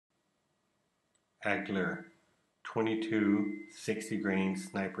Aguila 22 60 grain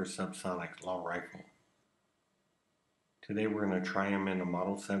sniper subsonic long rifle. Today we're going to try them in a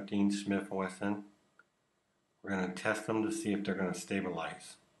Model 17 Smith&Wesson. We're going to test them to see if they're going to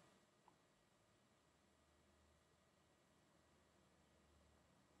stabilize.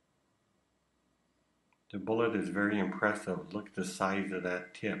 The bullet is very impressive. Look at the size of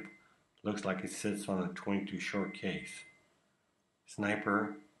that tip. Looks like it sits on a 22 short case.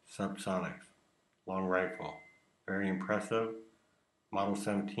 Sniper subsonic long rifle. Very impressive. Model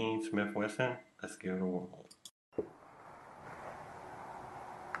 17 Smith&Wesson. Let's give it a whirl.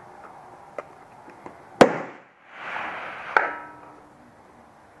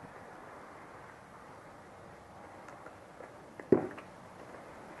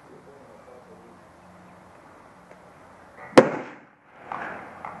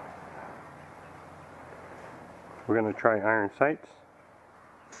 We're going to try iron sights.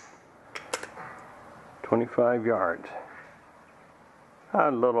 25 yards.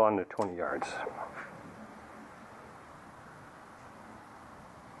 A little under 20 yards.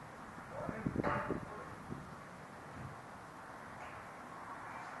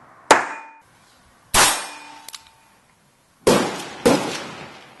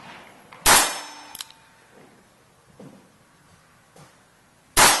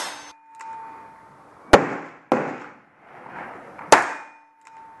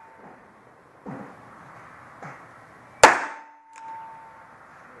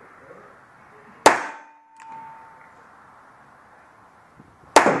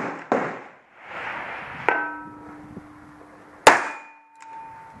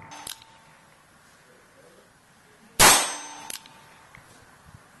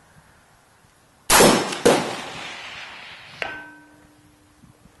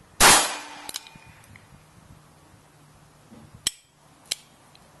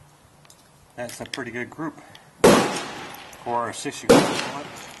 That's a pretty good group for a 60 grain bullet,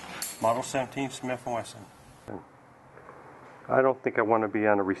 Model 17 Smith&Wesson. I don't think I want to be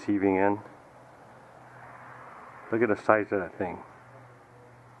on the receiving end. Look at the size of that thing.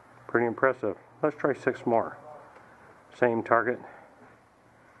 Pretty impressive. Let's try 6 more. Same target.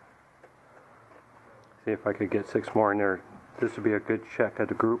 See if I could get 6 more in there. This would be a good check of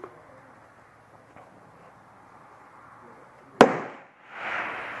the group.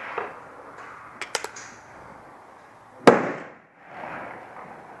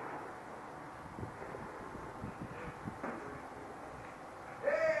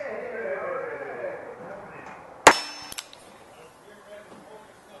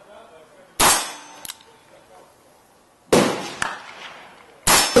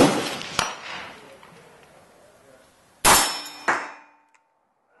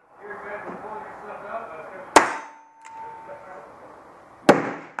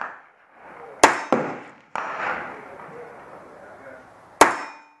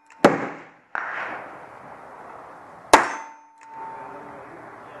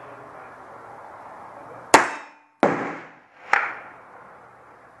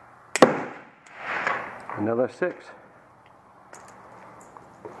 Another 6.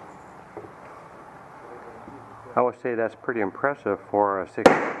 I would say that's pretty impressive for a 6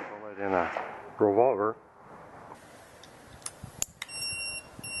 bullet in a revolver.